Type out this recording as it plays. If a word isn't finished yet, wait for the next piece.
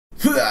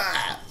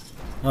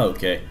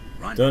Okay.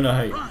 Run, Don't know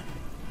how you...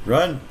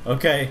 Run?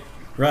 Okay.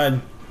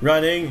 Run.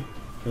 Running.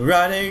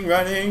 Running.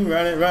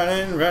 Run.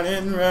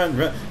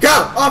 Go!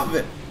 Off of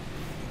it!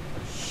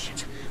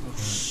 Shit. Oh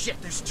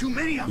shit, there's too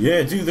many of them.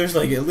 Yeah, dude, there's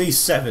like at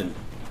least 7.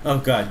 Oh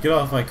god, get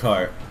off my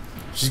car.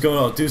 She's going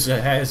all Deuce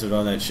Hazard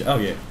on that shit. Oh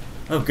yeah.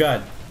 Oh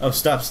god. Oh,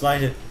 stop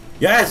sliding.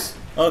 Yes!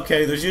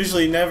 Okay, there's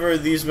usually never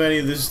these many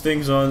of these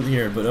things on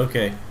here, but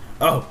okay.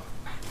 Oh!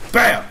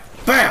 Bam!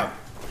 Bam!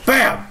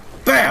 Bam!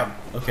 Bam!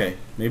 Okay,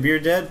 maybe you're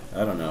dead?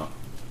 I don't know.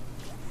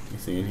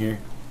 Anything in here?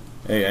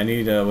 Hey, I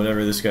need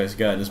whatever this guy's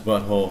got in his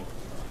butthole.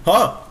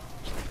 Huh!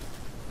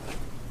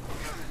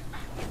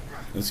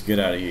 Let's get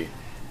out of here.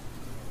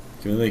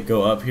 Can they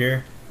go up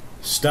here?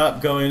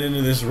 Stop going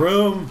into this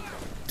room!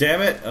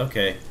 Damn it!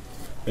 Okay.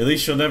 At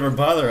least she'll never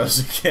bother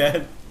us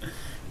again.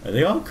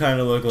 They all kind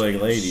of look like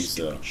ladies,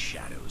 though.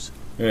 Shadows.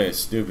 Hey,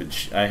 stupid.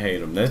 I hate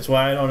them. That's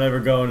why I don't ever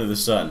go into the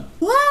sun.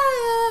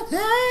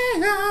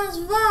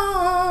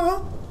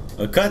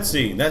 A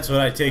cutscene. That's what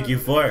I take you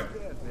for.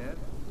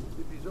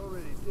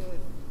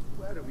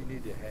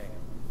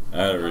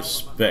 Out of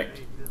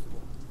respect.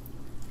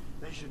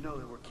 They should know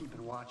that we're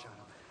keeping watch on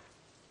them.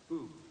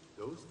 Who?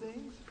 Those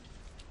things?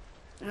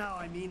 No,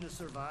 I mean the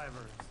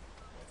survivors.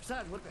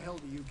 Besides, what the hell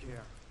do you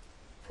care?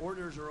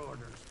 Orders are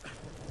orders.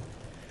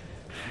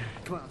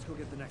 Come on, let's go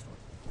get the next one.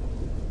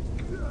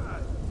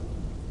 God!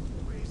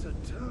 Waste of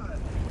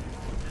time.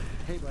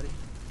 Hey, buddy.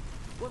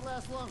 What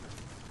lasts longer?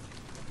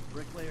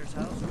 Bricklayer's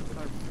house or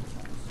carpenter's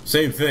house?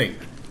 Same thing.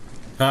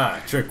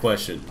 Ha, trick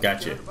question.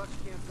 Gotcha.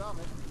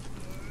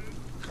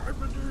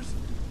 Carpenters?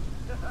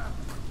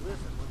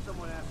 Listen, when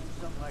someone asks you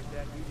something like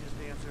that, you just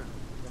answer,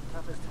 the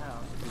toughest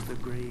house is the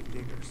grave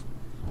diggers.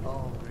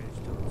 All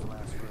gravestones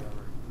last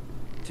forever.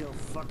 Till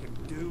fucking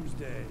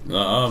doomsday.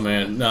 Oh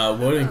man, nah,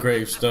 wooden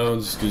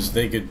gravestones, because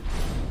they could...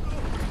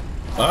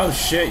 Oh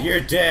shit,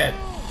 you're dead!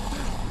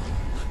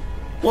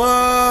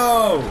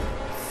 Whoa!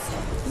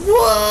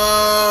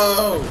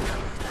 Whoa!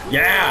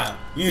 Yeah!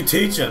 You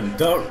teach him,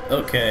 don't...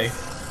 Okay.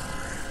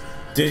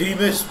 Did he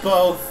miss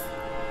both?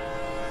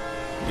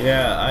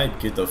 Yeah, I'd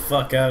get the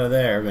fuck out of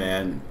there,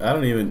 man. I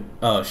don't even...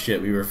 Oh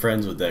shit, we were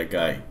friends with that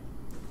guy.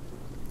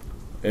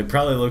 It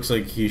probably looks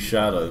like he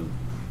shot him.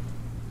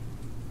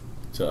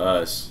 To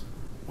us.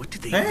 What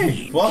did they Hey,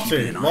 mean?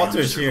 Walter!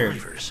 Walter's here.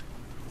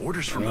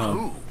 Orders from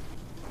who?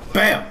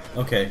 BAM!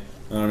 Okay.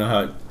 I don't know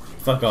how...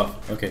 Fuck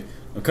off. Okay.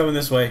 I'm coming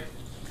this way.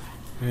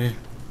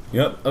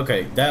 Yep.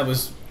 Okay. That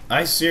was...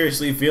 I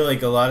seriously feel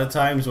like a lot of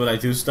times when I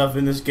do stuff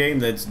in this game,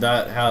 that's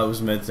not how it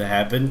was meant to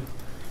happen.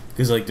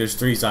 Because, like, there's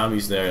 3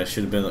 zombies there. I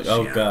should have been like,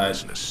 oh god.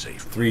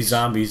 3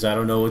 zombies. I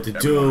don't know what to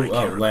do.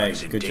 Oh,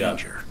 lag. Good job.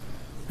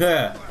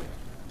 Yeah.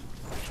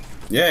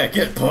 Yeah,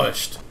 get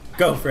pushed.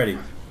 Go, Freddy.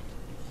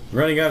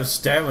 Running out of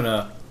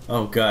stamina.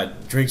 Oh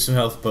god. Drink some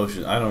health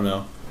potion. I don't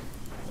know.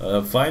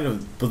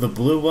 But the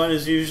blue one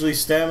is usually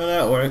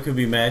stamina, or it could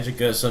be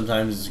magicka.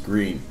 Sometimes it's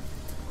green.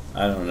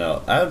 I don't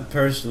know. I would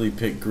personally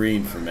pick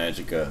green for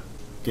magicka.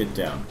 Get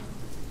down.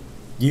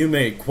 You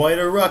made quite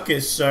a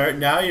ruckus, sir.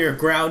 Now you're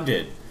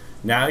grounded.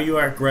 Now you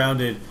are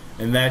grounded,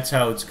 and that's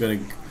how it's gonna...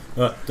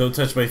 don't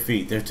touch my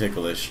feet. They're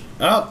ticklish.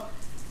 Oh!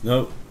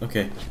 Nope.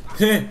 Okay.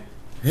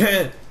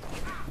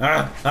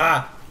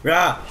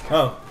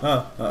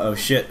 Oh,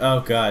 shit. Oh,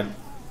 God.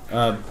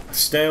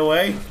 Stay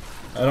away.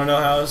 I don't know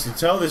how else to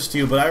tell this to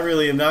you, but I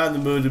really am not in the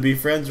mood to be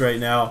friends right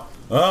now.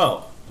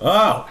 Oh!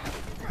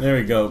 There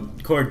we go.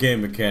 Core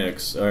game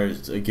mechanics are,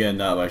 again,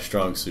 not my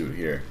strong suit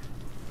here.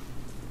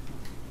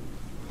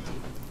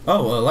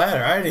 Oh, a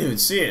ladder. I didn't even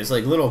see it. It's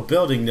like little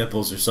building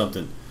nipples or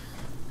something.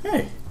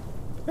 Hey.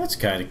 That's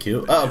kind of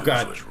cute. Oh,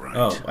 God.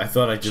 Oh, I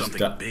thought I just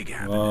died. Big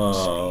happened in the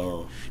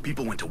city.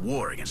 People went to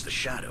war against the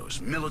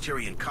shadows,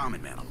 military and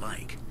common man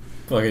alike.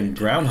 Fucking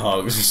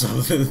groundhogs or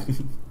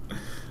something.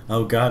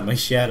 Oh, God, my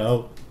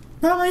shadow.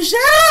 Not my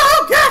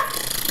shadow! God!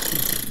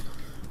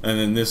 And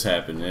then this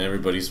happened, and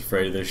everybody's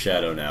afraid of their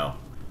shadow now.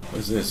 What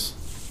is this?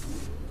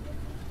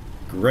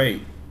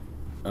 Great.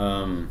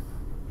 Okay.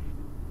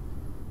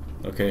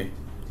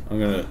 I'm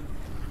gonna...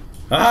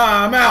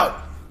 Ah, I'm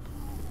out!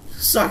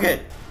 Suck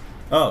it!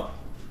 Oh.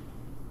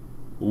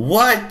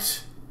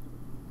 What?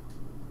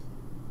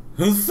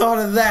 Who thought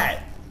of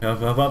that? No!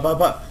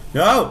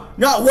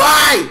 No!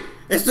 Why?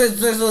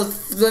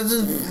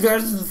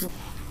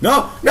 No!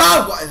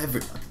 No!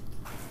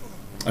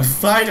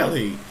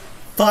 Finally!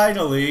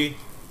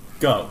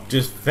 Go.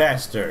 Just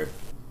faster.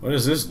 What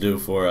does this do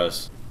for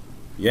us?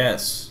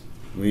 Yes.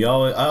 I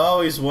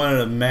always wanted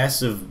a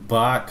massive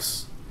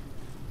box.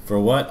 For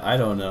what? I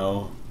don't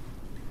know.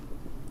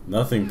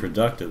 Nothing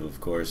productive,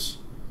 of course.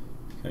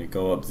 Can I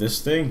go up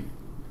this thing?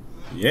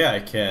 Yeah, I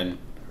can.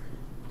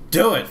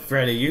 Do it,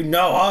 Freddy. You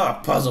know all the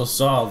puzzle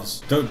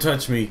solves. Don't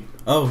touch me.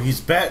 Oh,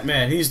 he's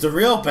Batman. He's the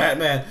real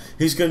Batman.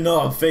 He's gonna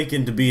know I'm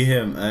faking to be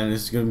him, and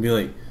it's gonna be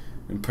like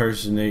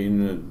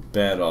impersonating a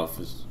bat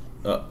office.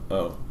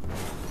 Uh-oh.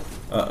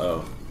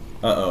 Uh-oh.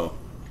 Uh-oh.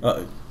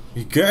 Uh-oh.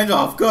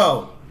 Gandalf,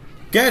 go!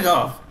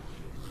 Gandalf!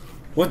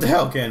 What the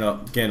hell,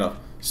 Gandalf? Gandalf.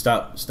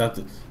 Stop. Stop.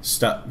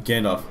 Stop.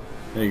 Gandalf.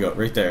 There you go.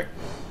 Right there.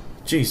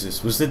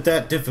 Jesus, was it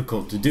that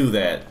difficult to do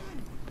that?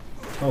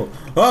 Oh,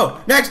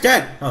 oh, next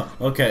gen! Oh,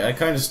 okay, I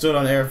kind of stood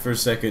on air for a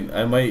second.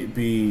 I might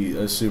be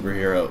a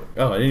superhero.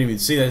 Oh, I didn't even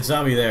see that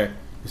zombie there.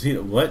 Is he,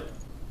 what?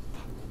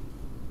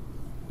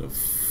 The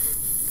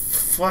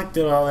fuck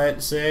did all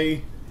that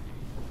say?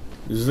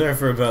 It was there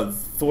for about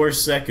 4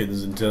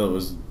 seconds until it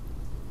was...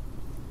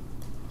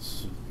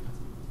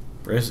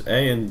 Press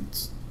A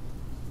and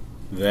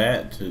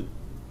that to...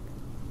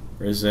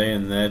 Press A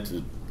and that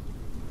to...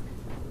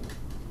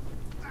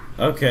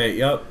 Okay,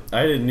 yep,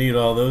 I didn't need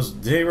all those.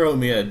 They wrote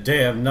me a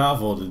damn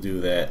novel to do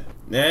that.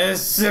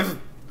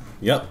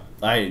 Yep,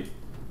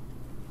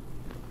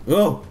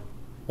 oh,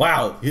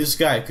 wow, this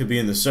guy could be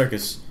in the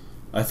circus.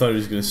 I thought he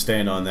was going to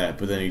stand on that,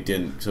 but then he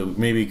didn't. So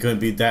maybe he couldn't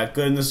be that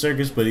good in the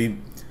circus, but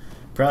he'd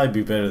probably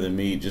be better than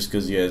me just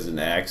because he has an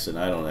axe and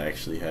I don't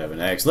actually have an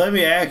axe. Let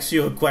me ask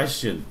you a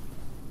question.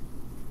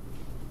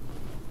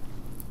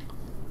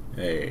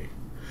 Hey.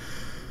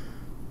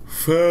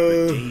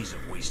 The days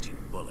of wasting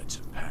bullets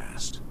have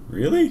passed.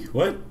 Really?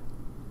 What?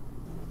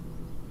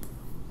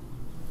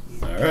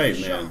 Alright,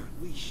 man.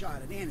 We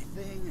shot at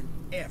anything and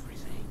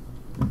everything.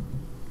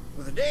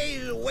 Well, the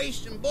days of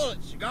wasting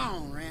bullets are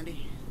gone,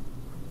 Randy.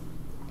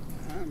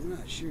 I'm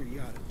not sure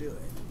you ought to do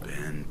it.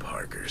 Ben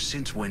Parker,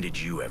 since when did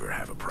you ever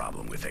have a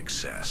problem with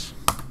excess?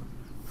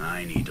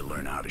 I need to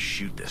learn how to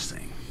shoot this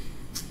thing.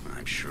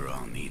 I'm sure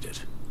I'll need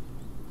it.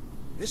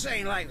 This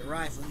ain't like the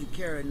rifle you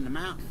carried in the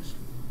mountains.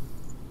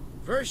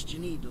 First, you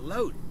need to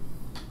load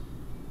it.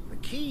 The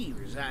key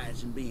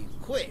resides in being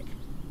quick,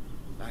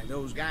 like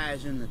those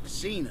guys in the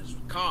casinos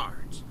with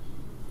cards.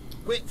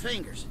 Quick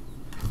fingers,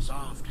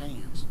 soft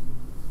hands.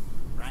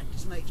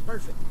 Practice makes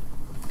perfect.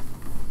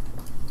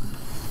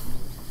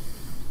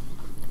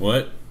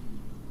 What?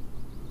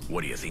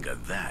 What do you think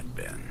of that,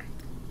 Ben?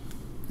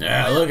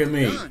 Yeah, look at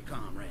me. Done,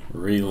 comrade.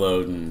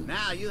 Reloading.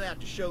 Now you have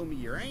to show me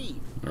your aim.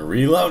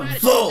 Reloading Try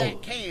to full!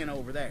 shoot that can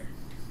over there.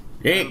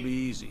 That'll be Yeah,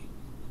 easy.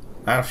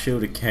 I'll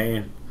shoot a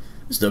can.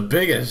 It's the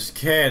biggest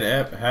can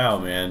ever. How,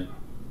 man?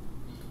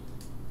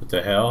 What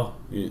the hell?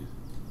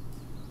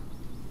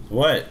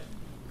 What?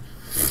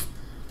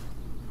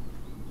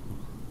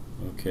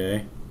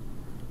 Okay.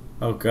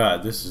 Oh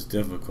god, this is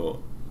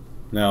difficult.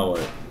 Now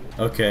what?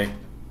 Okay.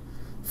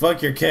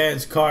 Fuck your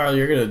cans, Carl,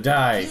 you're gonna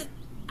die. Kid,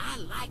 I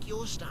like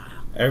your style.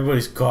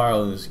 Everybody's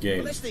Carl in this But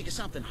game. let's think of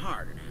something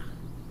harder now.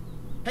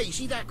 Hey, you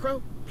see that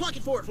crow? Pluck it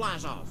before it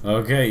flies off.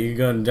 Okay, you're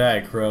gonna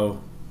die,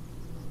 Crow.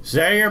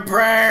 Say your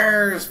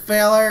prayers,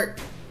 feller!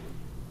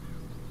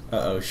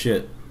 Uh-oh,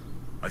 shit.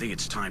 I think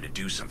it's time to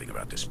do something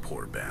about this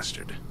poor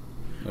bastard.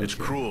 It's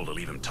Okay. cruel to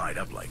leave him tied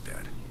up like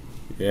that.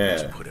 Yeah.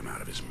 Let's put him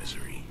out of his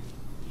misery.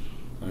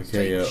 Okay,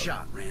 Take yo. the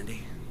shot,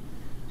 Randy.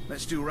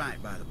 Let's do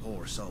right by the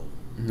poor soul.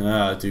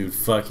 Nah, dude,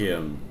 fuck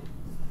him.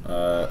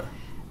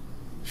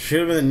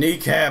 Shoot him in the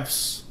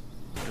kneecaps.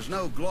 There's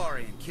no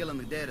glory in killing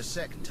the dead a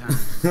second time.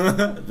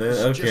 This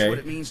is just what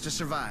it Okay. means to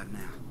survive now.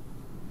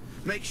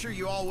 Make sure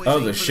you always Oh,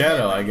 aim the for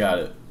shadow, head, I got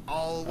it.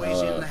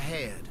 Always in the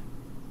head.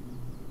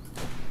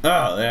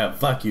 Oh, yeah,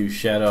 fuck you,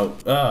 Shadow.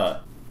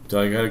 Do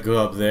I gotta go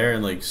up there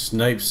and, like,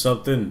 snipe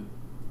something?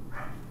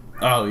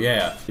 Oh,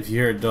 yeah. If you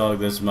hear a dog,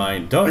 that's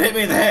mine. Don't hit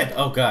me in the head!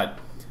 Oh, God.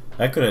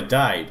 I could have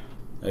died.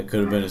 That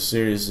could have been a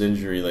serious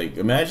injury. Like,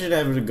 imagine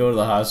having to go to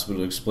the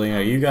hospital to explain how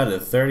you got a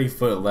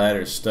 30-foot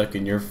ladder stuck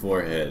in your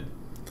forehead.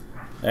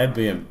 That'd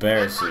be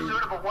embarrassing. In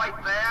pursuit of a white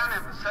van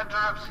in the center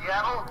of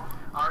Seattle.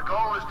 Our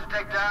goal is to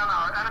take down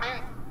our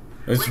enemy.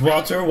 It's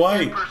Walter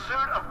White. In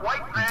pursuit of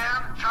white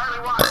van,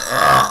 Charlie 1.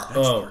 That's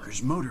Oh.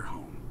 Parker's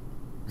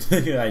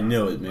motorhome. I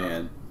knew it,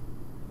 man.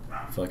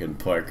 Fucking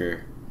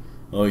Parker.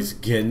 Always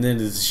getting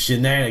into the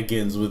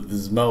shenanigans with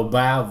his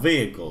mobile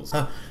vehicles.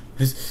 I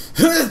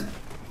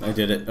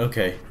did it.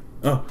 Okay.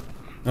 Oh.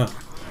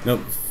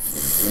 Nope.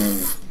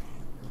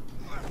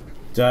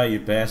 Die, you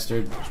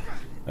bastard.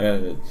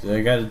 I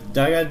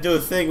gotta do a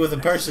thing with a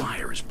person.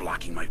 Fire is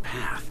blocking my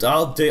path.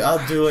 I'll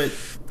do it.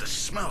 The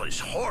smell is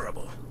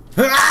horrible.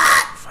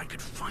 If I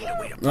could find a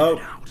way to put Nope.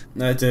 it out.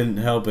 That didn't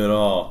help at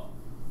all.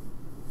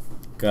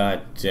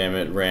 God damn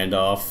it,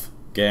 Randolph.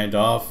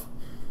 Gandalf.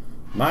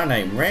 My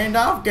name,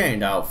 Randolph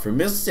Gandalf from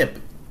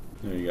Mississippi.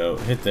 There you go.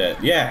 Hit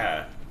that.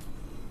 Yeah.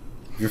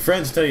 If your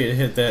friends tell you to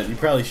hit that, you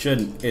probably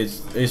shouldn't.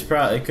 It's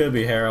probably, it could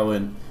be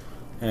heroin,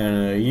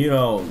 and you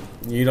don't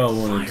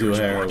want to do Fire's blocking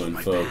heroin,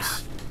 my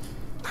folks.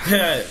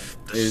 path.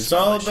 It's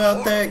smell all is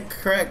about that horrible.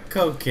 crack If I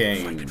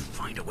cocaine. could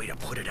find a way to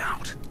put it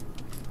out.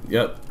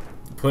 Yep.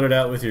 Put it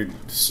out with your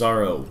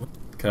sorrow.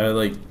 Can I,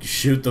 like,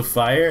 shoot the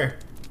fire?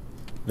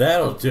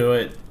 That'll do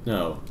it.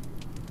 No.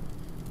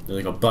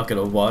 There's like a bucket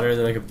of water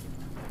that I could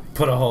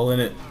put a hole in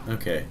it.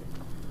 Okay.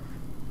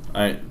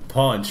 Alright,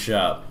 pawn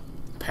shop.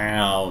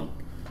 Pound.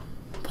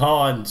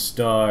 Pawn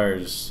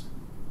stars.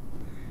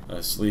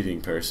 A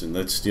sleeping person.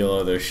 Let's steal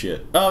all their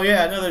shit. Oh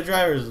yeah, another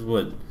driver's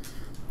wood.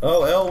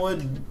 Oh,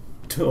 Elwood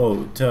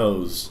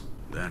toes.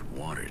 That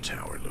water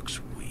tower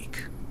looks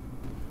weak.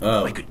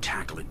 Oh. I could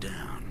tackle it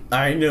down.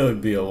 I knew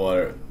it'd be a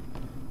water.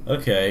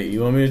 Okay,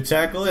 you want me to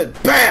tackle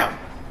it? BAM!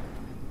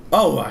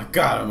 Oh my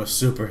god, I'm a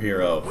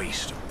superhero.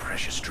 Waste of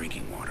precious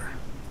drinking water.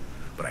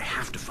 But I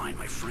have to find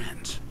my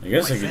friends. I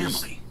guess my I could family.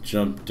 just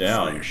jump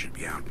down. Fire should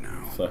be out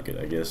now. Fuck it,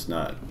 I guess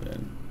not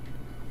then.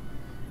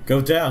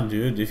 Go down,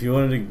 dude. If you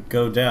wanted to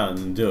go down,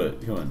 then do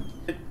it. Come on.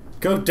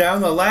 Go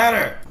down the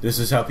ladder! This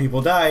is how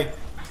people die.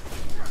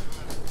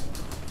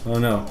 Oh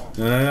no.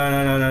 No, no, no,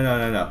 no, no, no, no,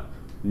 no, no.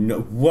 No.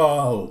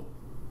 Whoa!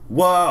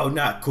 Whoa!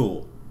 Not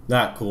cool.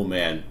 Not cool,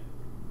 man.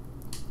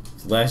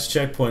 Last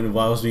checkpoint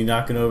involves me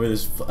knocking over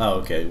this.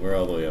 Oh, okay. We're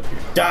all the way up here.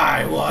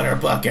 Die, water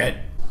bucket!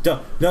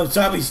 Don't. No,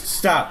 zombies!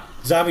 Stop!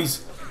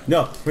 Zombies!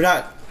 No, we're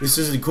not. This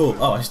isn't cool.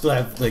 Oh, I still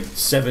have like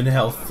 7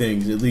 health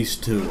things. At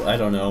least 2. I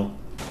don't know.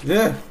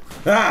 Ugh.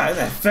 Ah,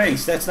 that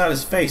face! That's not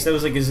his face. That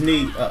was like his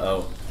knee.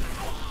 Uh-oh.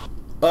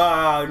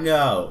 Oh,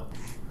 no.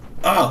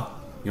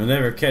 Oh! You'll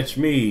never catch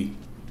me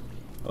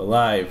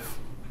alive.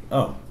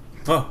 Oh.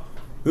 Oh.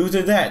 Who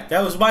did that?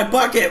 That was my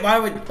bucket! Why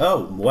would...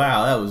 Oh,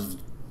 wow. That was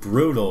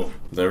brutal.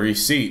 The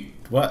receipt.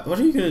 What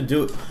are you gonna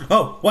do?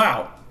 Oh,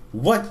 wow.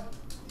 What?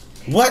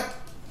 What?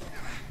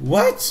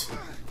 What?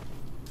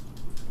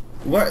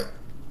 What?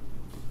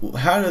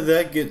 How did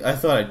that get... I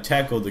thought I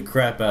tackled the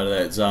crap out of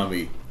that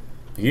zombie.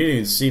 He didn't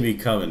even see me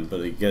coming,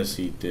 but I guess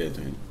he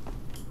did.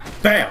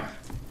 BAM!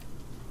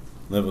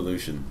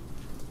 Revolution.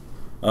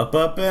 Up,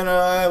 up, and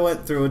I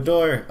went through a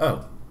door.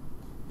 Oh.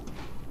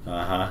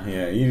 Uh-huh,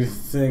 yeah. You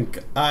think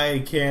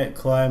I can't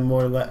climb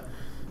more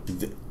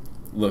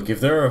Look,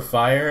 if there were a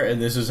fire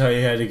and this is how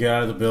you had to get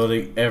out of the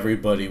building,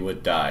 everybody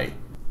would die.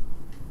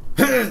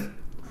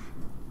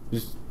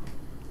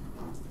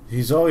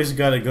 He's always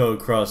got to go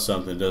across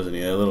something, doesn't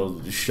he? A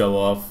little show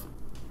off.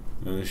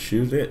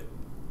 Shoot it.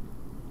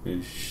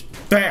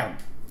 BAM!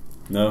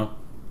 No?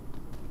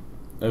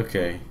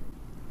 Okay.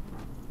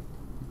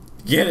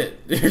 Get it!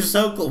 You're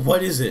so cool.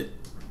 What is it?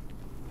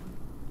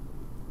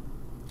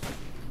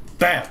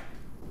 BAM!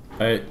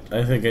 I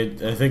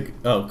think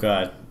oh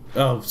god.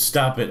 Oh,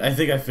 stop it. I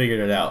think I figured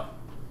it out.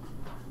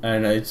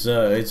 And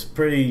it's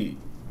pretty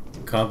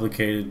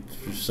complicated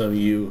for some of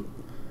you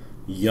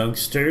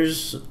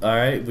youngsters,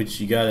 alright, but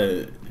you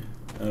gotta...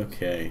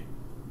 Okay.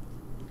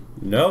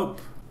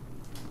 Nope.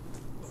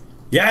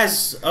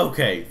 Yes!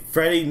 Okay.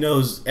 Freddy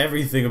knows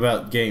everything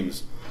about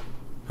games.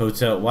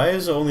 Hotel. Why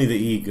is only the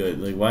E good?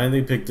 Like, why didn't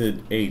they pick the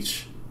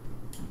H?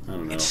 I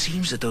don't know. It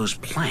seems that those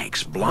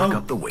planks block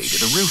up the way to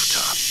the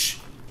rooftop.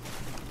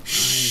 I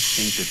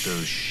think that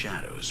those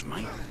shadows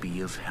might be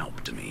of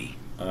help to me.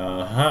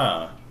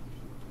 Uh-huh.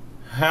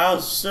 How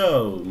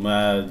so,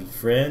 my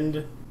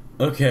friend?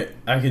 Okay,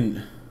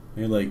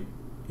 you're like...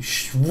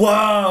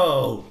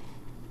 Whoa!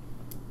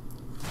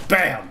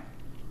 Bam!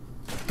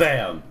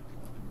 Bam!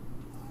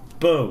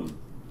 Boom!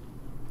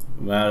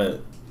 I'm out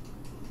of...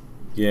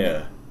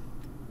 Yeah.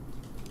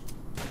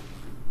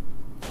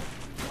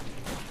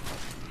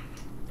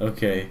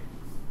 Okay.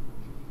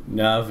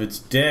 Now if it's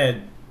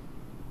dead...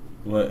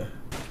 What?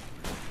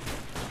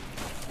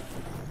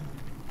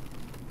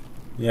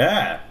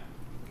 Yeah!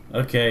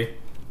 Okay.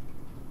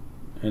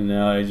 And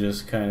now I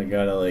just kinda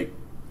gotta like...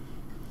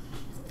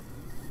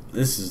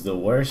 This is the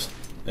worst.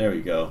 There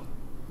we go.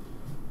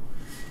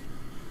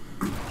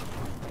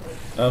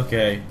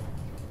 Okay.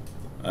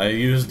 I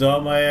used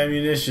all my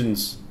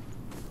ammunitions.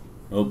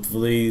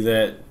 Hopefully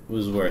that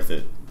was worth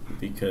it.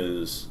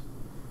 Because...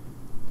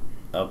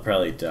 I'll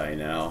probably die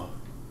now.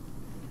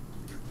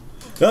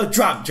 Oh,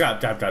 drop!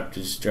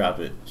 Just drop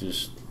it.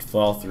 Just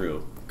fall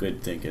through.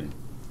 Good thinking.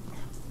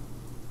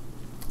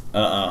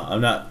 I'm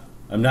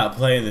not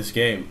playing this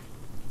game.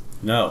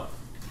 No.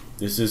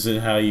 This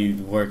isn't how you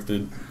work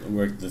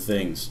the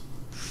things.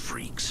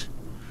 Freaks.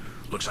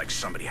 Looks like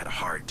somebody had a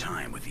hard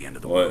time with the end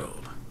of the What?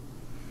 world.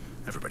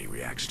 Everybody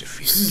reacts to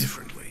fear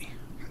differently.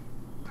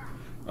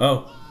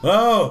 Oh.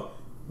 Oh!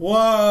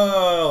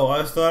 Whoa!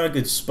 I thought I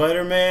could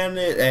Spider-Man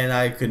it, and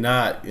I could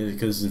not,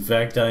 because in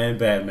fact I am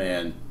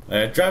Batman. I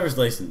have a driver's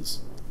license.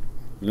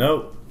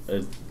 Nope.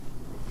 A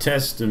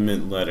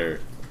testament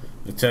letter.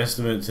 A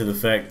testament to the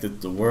fact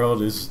that the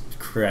world is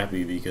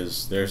crappy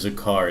because there's a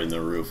car in the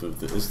roof of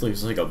this.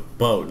 Looks like a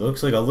boat. It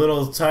looks like a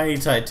little tiny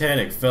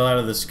Titanic fell out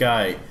of the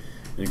sky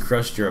and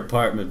crushed your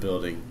apartment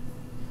building.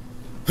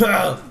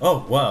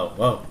 Oh, wow,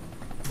 wow.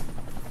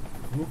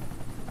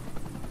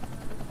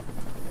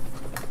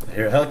 I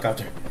hear a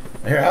helicopter.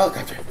 I hear a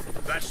helicopter.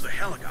 That's the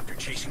helicopter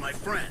chasing my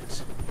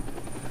friends.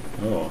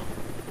 Oh.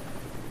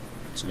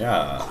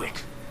 Yeah.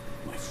 Quick.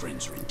 My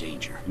friends are in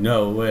danger.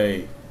 No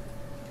way.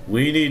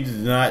 We need to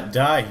not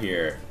die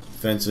here.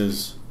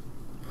 Fences.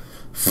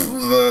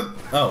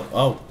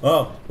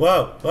 Oh,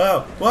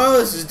 whoa,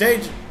 this is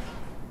danger.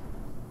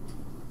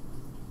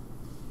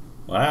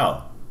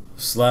 Wow.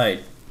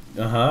 Slide.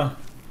 Uh-huh.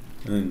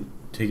 And then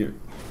take it.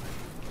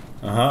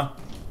 Uh-huh.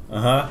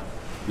 Uh-huh.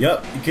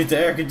 Yep, you get the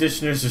air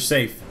conditioners are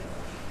safe.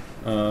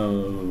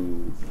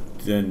 Oh,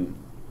 then...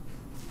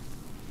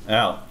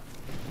 Ow.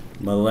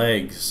 My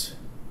legs.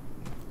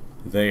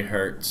 They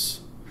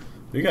hurts.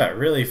 We got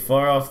really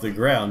far off the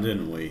ground,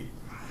 didn't we?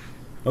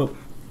 Oh,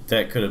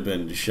 that could have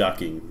been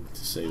shocking,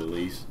 to say the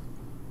least.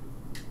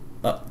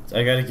 I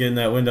gotta get in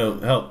that window.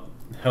 Help.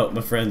 Help,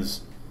 my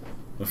friends.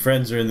 My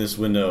friends are in this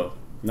window.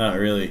 Not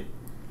really.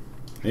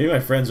 Maybe my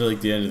friends are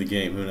like the end of the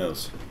game. Who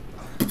knows?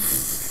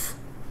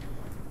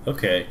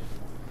 Okay.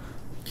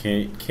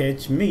 Can't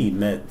catch me,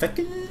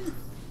 motherfucker.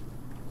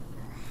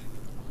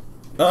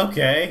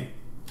 Okay.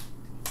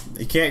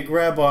 You can't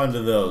grab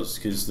onto those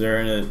because they're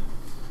in a.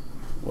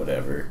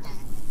 Whatever.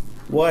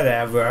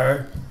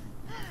 Whatever.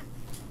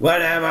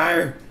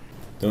 Whatever.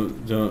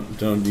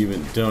 Don't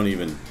even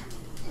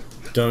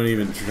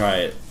try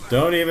it.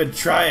 Don't even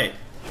try it.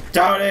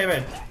 Don't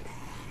even.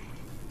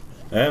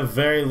 I have a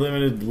very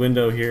limited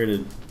window here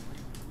to.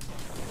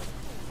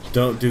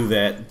 Don't do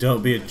that.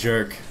 Don't be a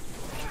jerk.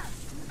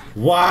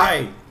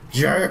 Why,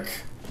 jerk?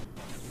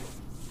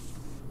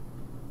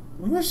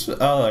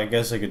 Oh, I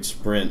guess I could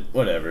sprint.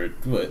 Whatever.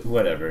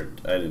 Whatever.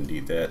 I didn't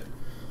need that.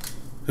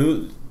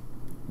 Who?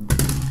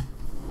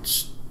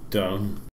 Stone.